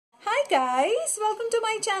Guys, welcome to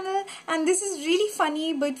my channel, and this is really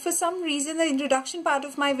funny, but for some reason the introduction part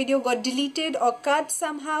of my video got deleted or cut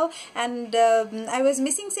somehow, and I was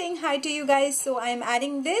missing saying hi to you guys, so I'm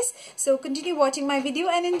adding this. So continue watching my video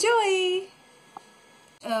and enjoy.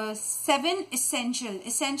 7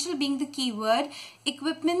 essential being the keyword,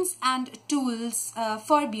 equipments and tools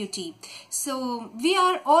for beauty. So we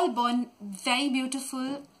are all born very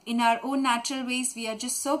beautiful in our own natural ways. We are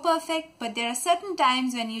just so perfect, but there are certain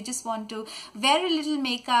times when you just want to wear a little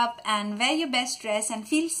makeup and wear your best dress and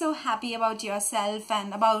feel so happy about yourself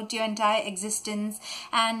and about your entire existence.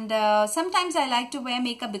 And sometimes I like to wear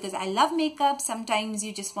makeup because I love makeup. Sometimes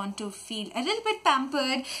you just want to feel a little bit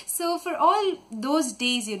pampered. So for all those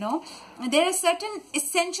days, you know, there are certain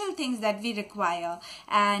essential things that we require,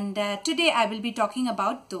 and today I will be talking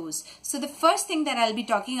about those. So the first thing that I'll be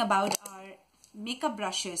talking about are makeup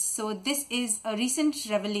brushes. So this is a recent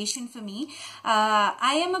revelation for me.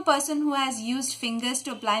 I am a person who has used fingers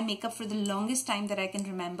to apply makeup for the longest time that I can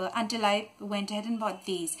remember, until I went ahead and bought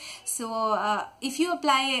these. So if you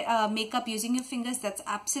apply makeup using your fingers, that's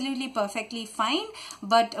absolutely perfectly fine.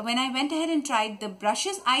 But when I went ahead and tried the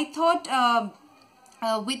brushes, I thought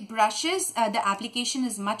with brushes the application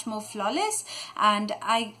is much more flawless, and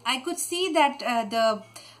I could see that the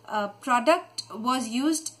product was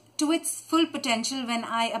used to its full potential when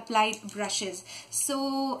I applied brushes.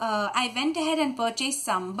 So I went ahead and purchased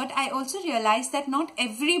some, but I also realized that not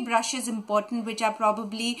every brush is important, which are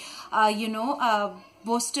probably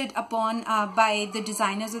boasted upon by the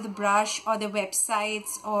designers of the brush or the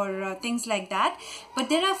websites or things like that. But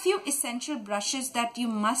there are a few essential brushes that you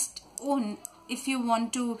must own if you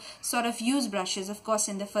want to sort of use brushes, of course,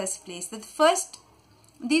 in the first place.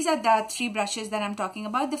 These are the 3 brushes that I'm talking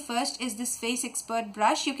about. The first is this Face Expert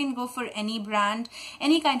brush. You can go for any brand,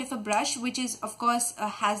 any kind of a brush, which is, of course,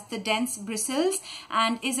 has the dense bristles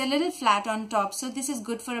and is a little flat on top. So this is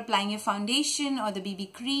good for applying your foundation or the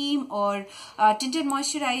BB cream or tinted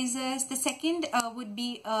moisturizers. The second would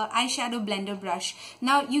be eyeshadow blender brush.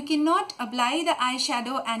 Now, you cannot apply the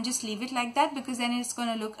eyeshadow and just leave it like that, because then it's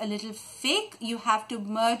going to look a little fake. You have to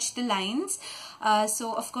merge the lines.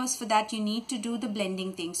 So of course for that you need to do the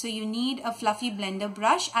blending thing. So you need a fluffy blender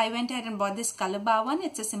brush. I went ahead and bought this Colorbar one.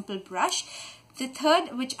 It's a simple brush. The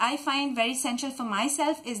third, which I find very essential for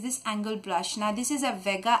myself, is this angled brush. Now this is a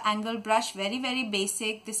Vega Angled brush, very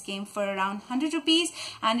basic. This came for around 100 rupees,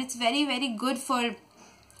 and it's very good for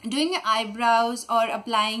doing your eyebrows or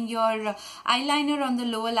applying your eyeliner on the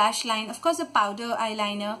lower lash line, of course a powder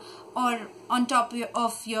eyeliner, or on top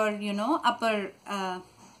of your upper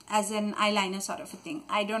as an eyeliner sort of a thing.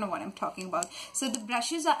 I don't know what I'm talking about. So the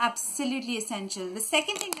brushes are absolutely essential. The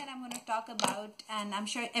second thing that I'm going to talk about, and I'm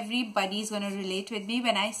sure everybody is going to relate with me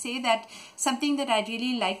when I say that something that I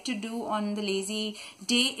really like to do on the lazy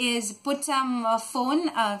day is put some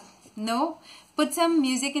put some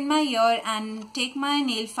music in my ear and take my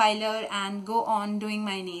nail filer and go on doing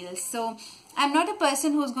my nails. So I'm not a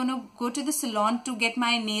person who's going to go to the salon to get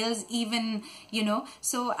my nails even,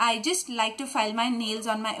 so I just like to file my nails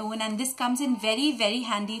on my own, and this comes in very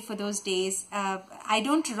handy for those days. I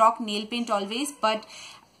don't rock nail paint always, but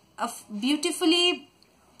beautifully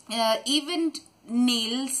evened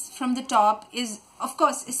nails from the top is of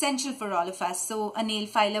course essential for all of us. So a nail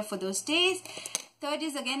filer for those days. Third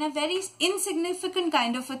is again a very insignificant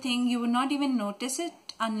kind of a thing. You would not even notice it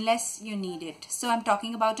unless you need it. So I'm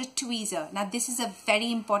talking about a tweezer. Now this is a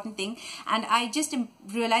very important thing, and I just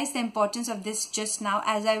realized the importance of this just now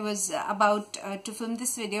as I was about to film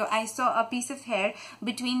this video. I saw a piece of hair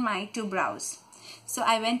between my 2 brows. So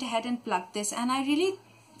I went ahead and plucked this, and I really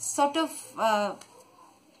sort of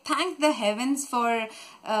thank the heavens for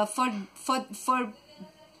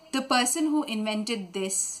the person who invented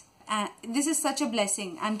this. This is such a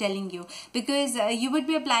blessing, I'm telling you, because you would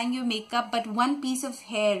be applying your makeup, but one piece of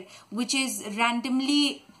hair which is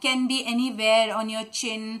randomly can be anywhere on your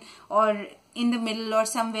chin or in the middle or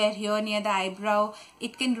somewhere here near the eyebrow,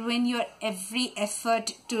 it can ruin your every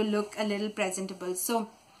effort to look a little presentable. So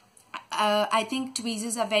I think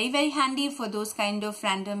tweezers are very handy for those kind of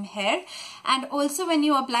random hair. And also when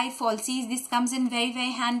you apply falsies, this comes in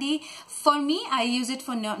very handy. For me, I use it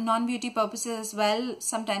for non-beauty purposes as well.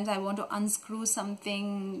 Sometimes I want to unscrew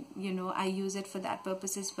something, I use it for that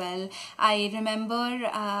purpose as well. I remember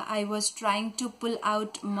I was trying to pull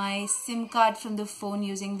out my SIM card from the phone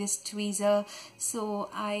using this tweezer. So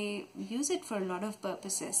I use it for a lot of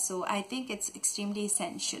purposes. So I think it's extremely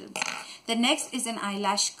essential. The next is an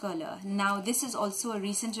eyelash curler. Now this is also a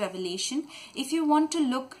recent revelation. If you want to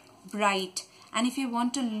look bright, and if you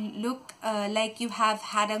want to look like you have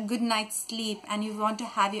had a good night's sleep and you want to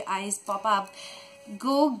have your eyes pop up,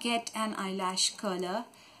 go get an eyelash curler.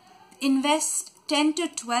 Invest 10 to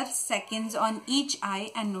 12 seconds on each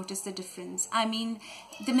eye and notice the difference. I mean,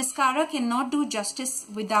 the mascara cannot do justice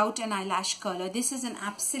without an eyelash curler. This is an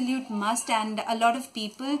absolute must, and a lot of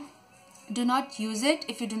people do not use it.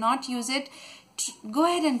 If you do not use it, go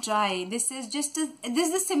ahead and try. This is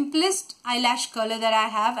the simplest eyelash curler that I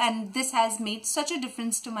have, and this has made such a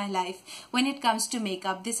difference to my life when it comes to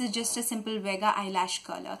makeup. This is just a simple Vega eyelash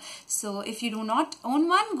curler. So if you do not own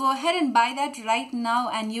one, go ahead and buy that right now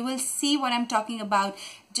and you will see what I'm talking about.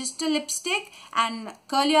 Just a lipstick and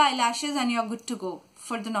curl your eyelashes and you're good to go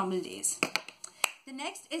for the normal days. The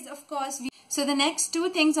next is, of course, so the next two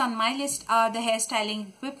things on my list are the hairstyling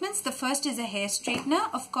equipments. The first is a hair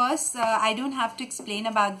straightener. Of course, I don't have to explain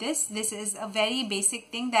about this. This is a very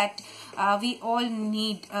basic thing that we all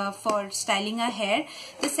need for styling our hair.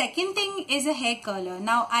 The second thing is a hair curler.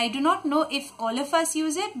 Now, I do not know if all of us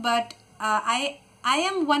use it, but I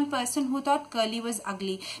am one person who thought curly was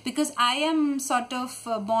ugly because I am sort of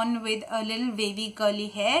born with a little wavy curly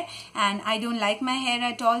hair and I don't like my hair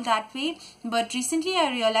at all that way. But recently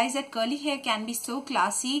I realized that curly hair can be so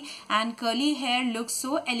classy and curly hair looks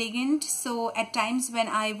so elegant. So at times when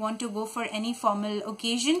I want to go for any formal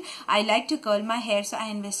occasion, I like to curl my hair, so I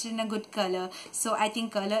invested in a good curler. So I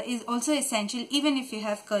think curler is also essential even if you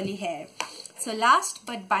have curly hair. So last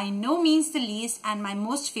but by no means the least, and my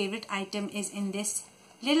most favorite item, is in this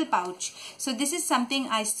little pouch. So this is something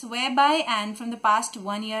I swear by, and from the past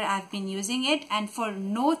 1 year I've been using it, and for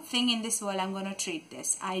no thing in this world I'm going to trade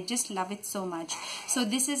this. I just love it so much. So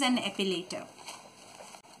this is an epilator.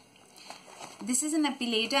 This is an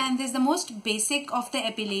epilator, and this is the most basic of the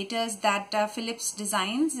epilators that Philips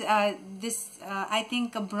designs. I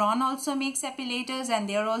think Braun also makes epilators and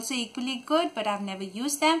they are also equally good, but I've never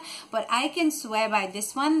used them. But I can swear by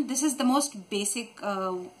this one. This is the most basic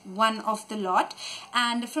one of the lot,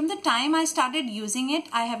 and from the time I started using it,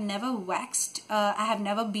 I have never waxed. I have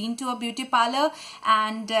never been to a beauty parlor,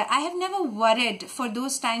 and I have never worried for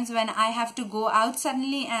those times when I have to go out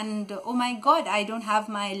suddenly and oh my god, I don't have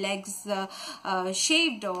my legs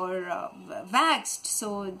shaved or waxed.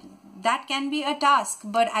 So that can be a task,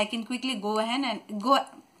 but I can quickly go ahead and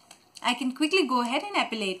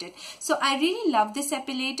epilate it. So I really love this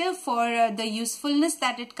epilator for the usefulness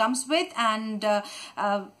that it comes with, and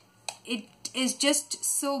it is just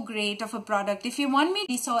so great of a product. If you want me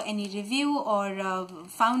to saw any review or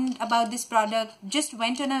found about this product, just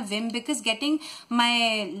went on a whim, because getting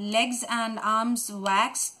my legs and arms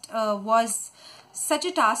waxed was such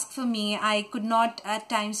a task for me. I could not at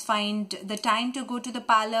times find the time to go to the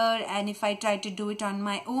parlor, and if I tried to do it on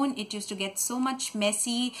my own, it used to get so much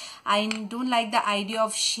messy. I don't like the idea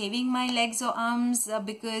of shaving my legs or arms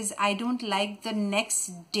because I don't like the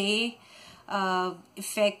next day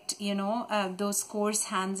effect, you know, those coarse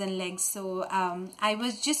hands and legs. So I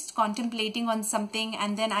was just contemplating on something,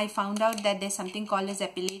 and then I found out that there's something called as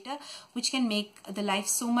epilator, which can make the life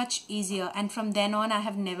so much easier, and from then on I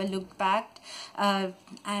have never looked back,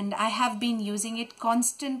 and I have been using it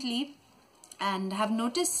constantly and have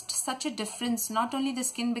noticed such a difference. Not only the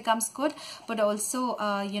skin becomes good, but also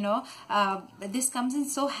this comes in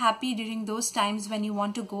so happy during those times when you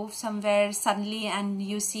want to go somewhere suddenly and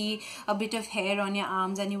you see a bit of hair on your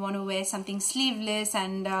arms and you want to wear something sleeveless,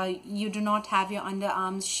 and you do not have your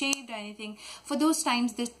underarms shaved or anything. For those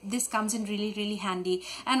times this comes in really handy.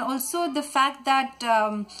 And also the fact that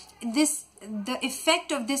the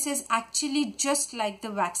effect of this is actually just like the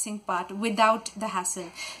waxing part without the hassle.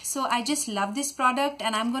 So I just love this product,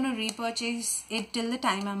 and I'm going to repurchase it till the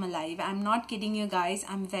time I'm alive. I'm not kidding you guys.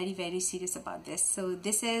 I'm very serious about this. So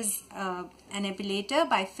this is an epilator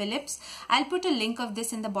by Philips. I'll put a link of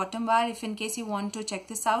this in the bottom bar if in case you want to check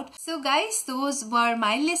this out. So guys, those were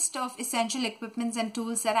my list of essential equipments and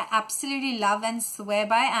tools that I absolutely love and swear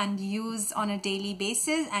by and use on a daily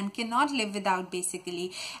basis and cannot live without,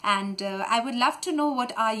 basically. And I would love to know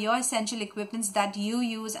what are your essential equipments that you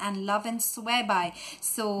use and love and swear by.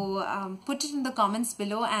 So put it in the comments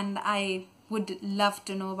below, and I would love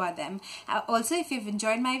to know about them. Also, if you've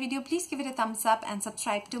enjoyed my video, please give it a thumbs up and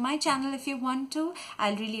subscribe to my channel if you want to.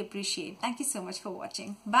 I'll really appreciate it. Thank you so much for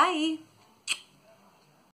watching. Bye.